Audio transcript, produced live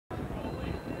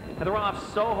And they're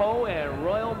off Soho and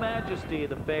Royal Majesty,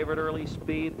 the favorite early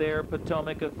speed there.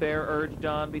 Potomac Affair urged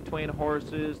on between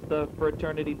horses. The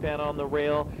Fraternity Pen on the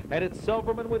rail, and it's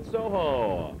Silverman with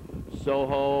Soho.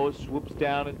 Soho swoops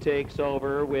down and takes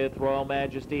over with Royal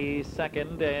Majesty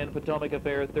second and Potomac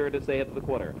Affair third as they head to the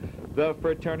quarter. The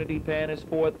Fraternity Pen is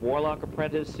fourth. Warlock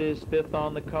Apprentice is fifth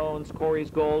on the cones. Corey's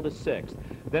Gold is sixth.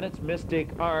 Then it's Mystic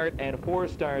Art and 4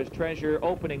 Stars Treasure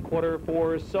opening quarter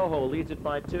for Soho. Leads it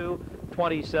by 2,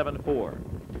 27-4.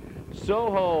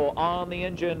 Soho on the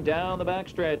engine down the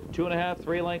backstretch. 2.5,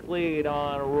 3-length lead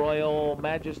on Royal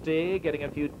Majesty, getting a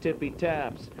few tippy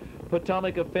taps.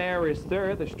 Potomac Affair is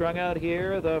third. They're strung out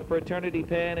here. The Fraternity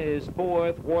Pen is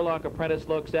fourth. Warlock Apprentice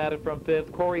looks at it from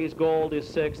fifth. Corey's Gold is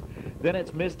sixth. Then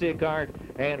it's Mystic Art,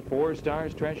 and 4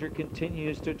 Stars Treasure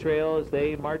continues to trail as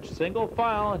they march single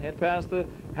file and head past the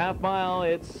half mile.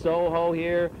 It's Soho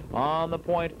here on the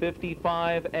point,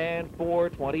 55 and 4,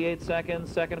 28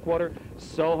 seconds, second quarter.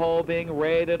 Soho being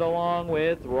raided along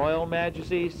with Royal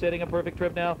Majesty, sitting a perfect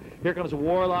trip now. Here comes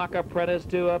Warlock Apprentice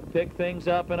to pick things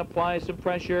up and apply some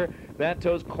pressure. That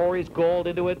toes Corey's Gold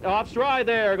into it. Off stride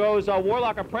there goes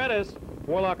Warlock Apprentice.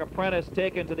 Warlock Apprentice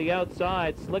taken to the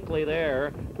outside slickly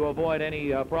there to avoid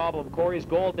any problem. Corey's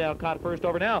Gold now caught first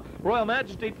over now. Royal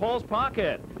Majesty pulls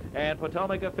pocket. And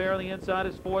Potomac Affair on the inside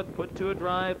is fourth, put to a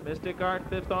drive. Mystic Art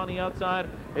fifth on the outside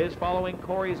is following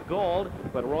Corey's Gold.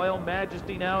 But Royal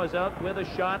Majesty now is out with a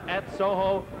shot at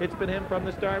Soho. It's been him from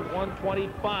the start,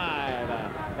 125.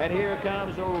 And here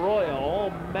comes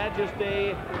Royal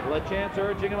Majesty. Lachance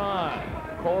urging him on.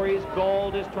 Corey's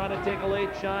Gold is trying to take a late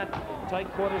shot.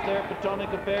 Tight quarters there.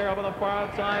 Potomac Affair up on the far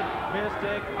outside.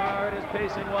 Mystic Art is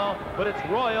pacing well, but it's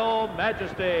Royal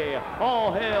Majesty.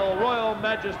 All hail Royal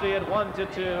Majesty at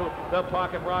 1-2. The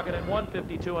Pocket Rocket in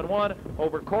 152-1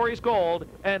 over Corey's Gold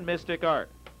and Mystic Art.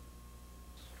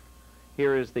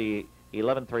 Here is the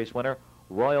 11th race winner,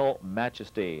 Royal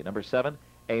Majesty. Number 7,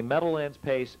 a Meadowlands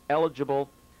pace eligible,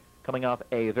 coming off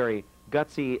a very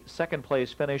gutsy second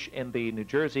place finish in the New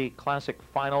Jersey Classic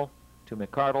Final to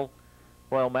McCardle.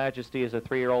 Royal Majesty is a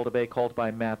 3-year-old Bay colt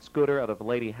by Matt Scooter out of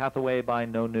Lady Hathaway by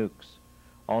No Nukes.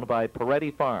 Owned by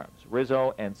Peretti Farms,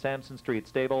 Rizzo and Sampson Street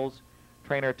Stables.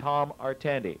 Trainer Tom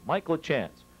Artandi. Mike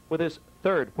Lachance with his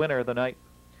 3rd winner of the night.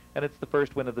 And it's the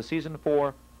first win of the season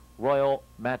for Royal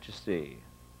Majesty.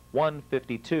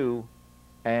 152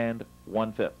 and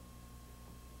 1/5.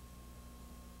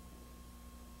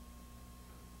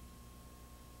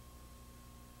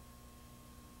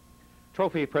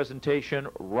 Trophy presentation,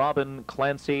 Robin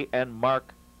Clancy and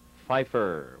Mark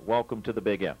Pfeiffer. Welcome to the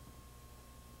Big M.